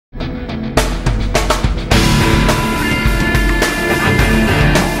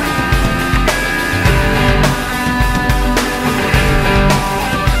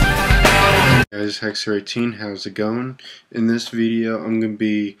guys, Hexer18, how's it going? In this video I'm going to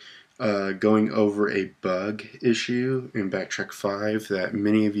be going over a bug issue in Backtrack 5 that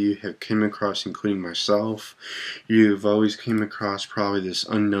many of you have come across, including myself. You've always came across probably this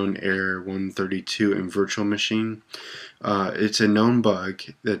unknown error 132 in virtual machine. It's a known bug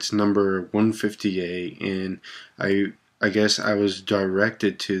that's number 158, and I guess I was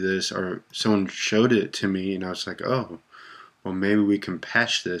directed to this, or someone showed it to me, and I was like, oh, well, maybe we can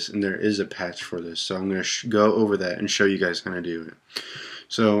patch this, and there is a patch for this. So I'm going to go over that and show you guys how to do it.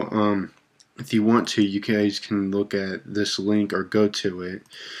 So if you want to, you guys can look at this link or go to it.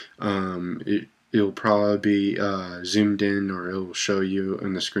 It'll probably be zoomed in, or it'll show you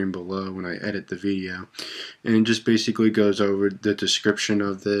on the screen below when I edit the video. And it just basically goes over the description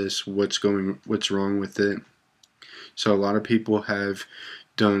of this, what's wrong with it. So a lot of people have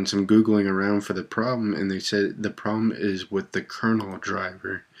done some googling around for the problem, and they said the problem is with the kernel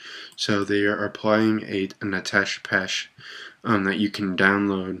driver. So they are applying an attached patch that you can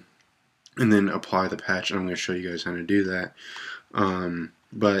download and then apply the patch. I'm going to show you guys how to do that.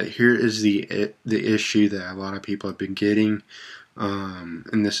 But here is the issue that a lot of people have been getting,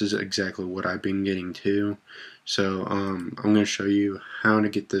 and this is exactly what I've been getting too. So I'm going to show you how to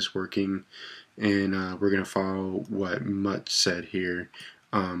get this working, and we're going to follow what Mutt said here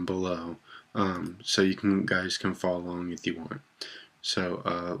below, so you guys can follow along if you want. So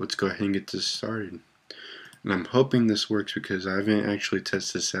let's go ahead and get this started. And I'm hoping this works because I haven't actually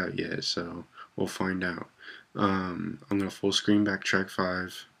tested this out yet, so we'll find out. I'm going to full screen Backtrack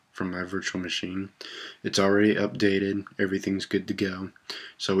 5 from my virtual machine. It's already updated, everything's good to go.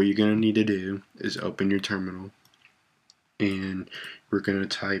 So what you're going to need to do is open your terminal, and we're going to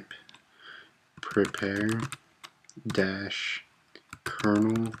type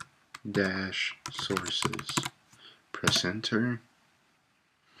prepare-kernel-sources. Press enter.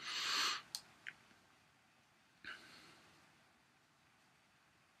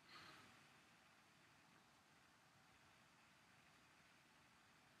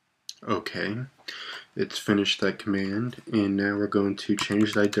 Okay, it's finished that command, and now we're going to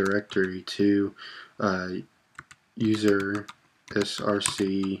change that directory to user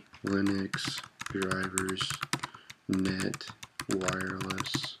src linux drivers net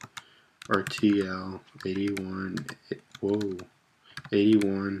wireless rtl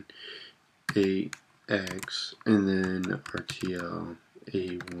 81.8x, and then rtl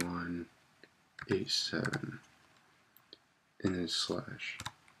 81.87, and then slash.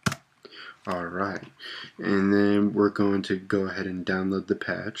 Alright, and then we're going to go ahead and download the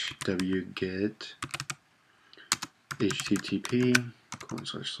patch. wget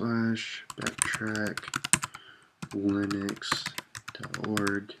http://backtrack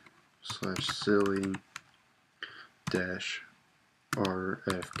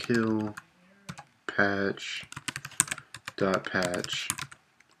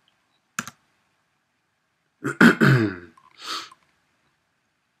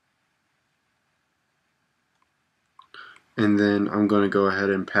And then I'm going to go ahead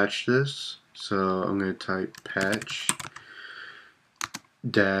and patch this. So I'm going to type patch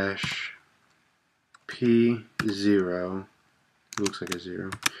 -p0, looks like a 0,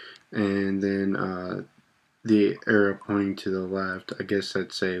 and then the arrow pointing to the left, I guess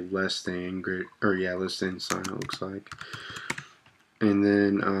that's a less than, or yeah, less than sign, it looks like. And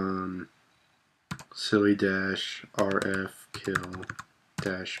then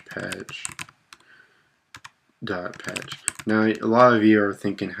silly-rfkill-patch.patch. Now, a lot of you are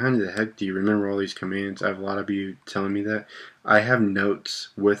thinking, how the heck do you remember all these commands? I have a lot of you telling me that. I have notes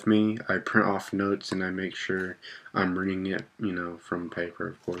with me. I print off notes and I make sure I'm reading it, from paper,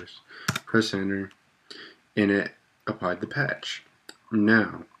 of course. Press enter, and it applied the patch.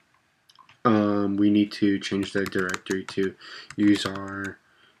 Now, we need to change that directory to use our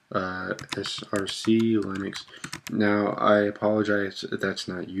src linux. Now I apologize if that's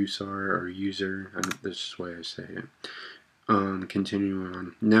not usar or user. This is the way I say it. Continue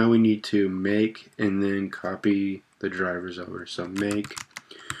on. Now we need to make and then copy the drivers over. So make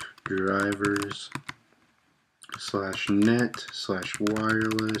drivers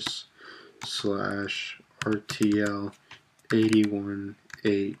 /net/wireless/rtl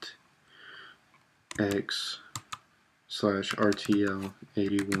 81.8x/rtl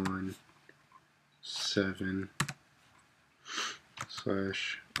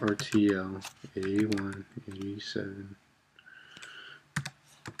 81.7/rtl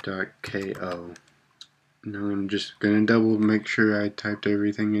 81.87.ko. Now I'm just gonna make sure I typed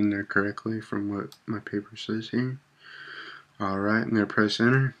everything in there correctly from what my paper says here. Alright, I'm gonna press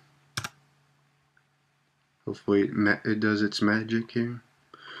enter. Hopefully it does its magic here.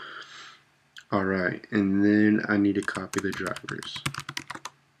 Alright, and then I need to copy the drivers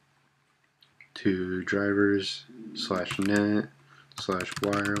to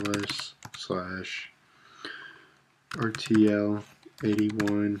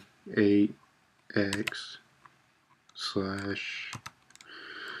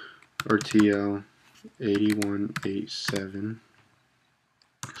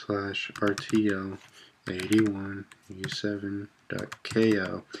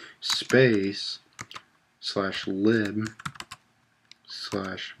space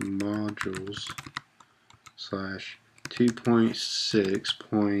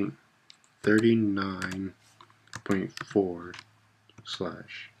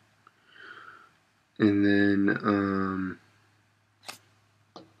and then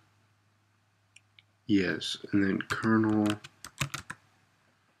yes, and then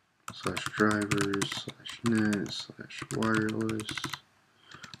kernel/drivers/net/wireless.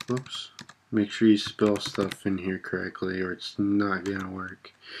 Whoops. Make sure you spell stuff in here correctly or it's not gonna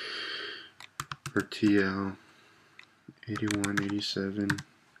work.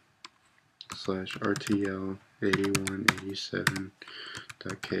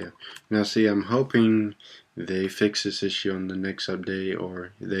 RTL8187/RTL8187.ko. Now see, I'm hoping they fix this issue on the next update,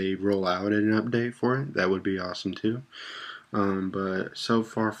 or they roll out an update for it. That would be awesome too. But so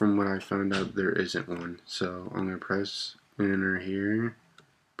far from what I found out, there isn't one. So I'm going to press enter here.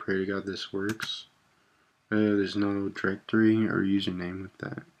 Pray to God this works. There's no directory or username with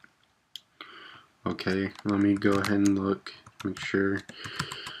that. Okay, let me go ahead and look, make sure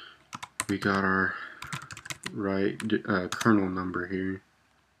we got our right kernel number here.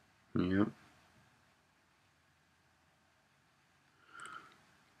 Yep.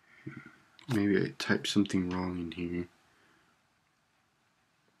 Maybe I typed something wrong in here.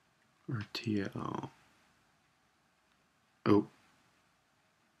 RTL. Oh,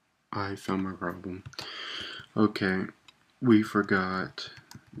 I found my problem. Okay, we forgot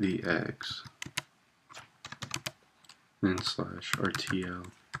the X. Then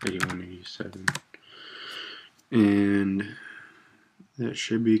 /RTL8187. And that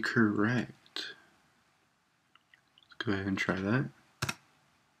should be correct. Let's go ahead and try that.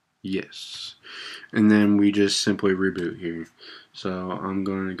 Yes. And then we just simply reboot here. So I'm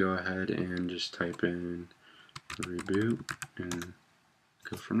going to go ahead and just type in reboot and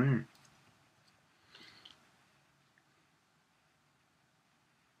go from there.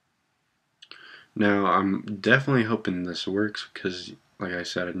 Now I'm definitely hoping this works because, like I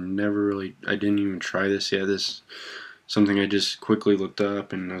said, I didn't even try this yet. This is something I just quickly looked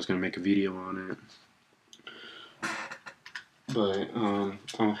up and I was going to make a video on it. But I'll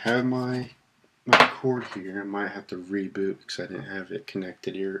have my cord here. I might have to reboot because I didn't have it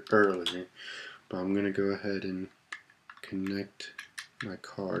connected here earlier. But I'm going to go ahead and connect my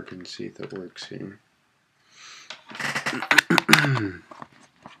card and see if that works here.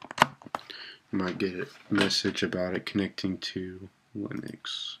 Might get a message about it connecting to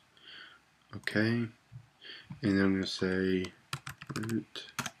Linux. Okay, and then I'm going to say root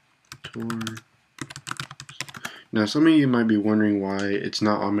tour. Now some of you might be wondering why it's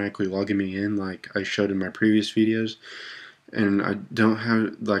not automatically logging me in like I showed in my previous videos, and I don't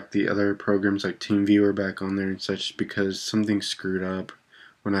have like the other programs like TeamViewer back on there and such because something screwed up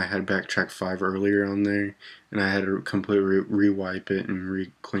when I had Backtrack 5 earlier on there, and I had to completely rewipe it and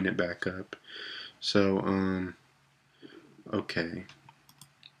clean it back up. So okay,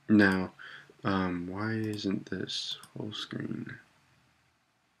 now why isn't this full screen?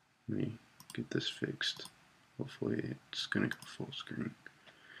 Let me get this fixed. Hopefully it's gonna go full screen.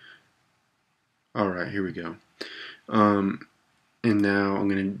 Alright, here we go. And now I'm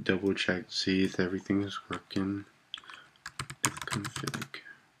gonna double check to see if everything is working. If config.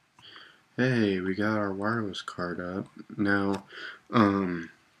 Hey, we got our wireless card up. Now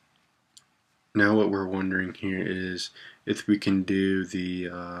now what we're wondering here is if we can do the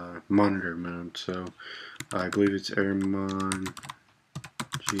monitor mode. So I believe it's airmon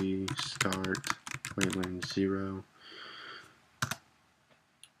g start wayland 0.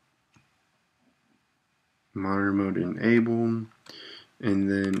 Monitor mode enabled, and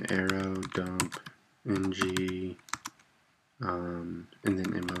then arrow dump ng and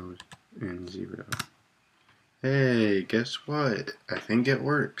then mode n0. Hey, guess what? I think it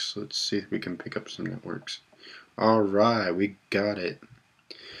works. Let's see if we can pick up some networks. Alright, we got it.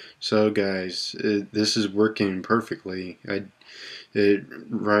 So guys, this is working perfectly. Right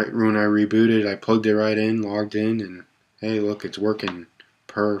when I rebooted, I plugged it right in, logged in, and hey, look, it's working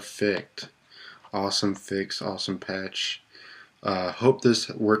perfect. Awesome fix, awesome patch. Hope this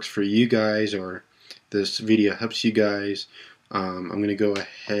works for you guys, or this video helps you guys. I'm going to go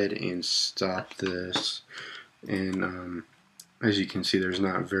ahead and stop this, and as you can see, there's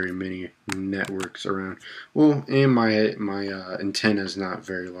not very many networks around. Well, and my antenna is not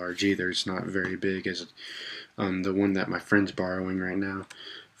very large either. It's not very big as the one that my friend's borrowing right now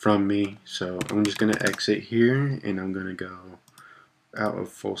from me. So I'm just gonna exit here, and I'm gonna go out of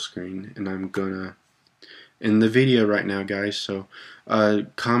full screen, and I'm gonna end the video right now, guys. So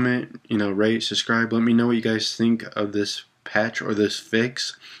comment, rate, subscribe. Let me know what you guys think of this patch or this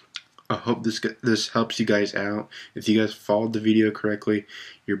fix. I hope this helps you guys out. If you guys followed the video correctly,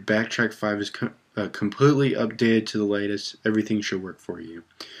 your Backtrack 5 is completely updated to the latest. Everything should work for you.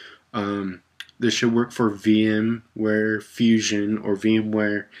 This should work for VMware Fusion or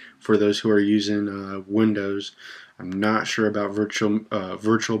VMware for those who are using Windows. I'm not sure about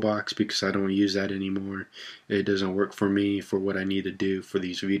VirtualBox because I don't use that anymore. It doesn't work for me for what I need to do for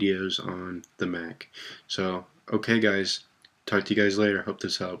these videos on the Mac. So, okay guys, talk to you guys later. Hope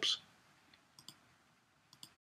this helps.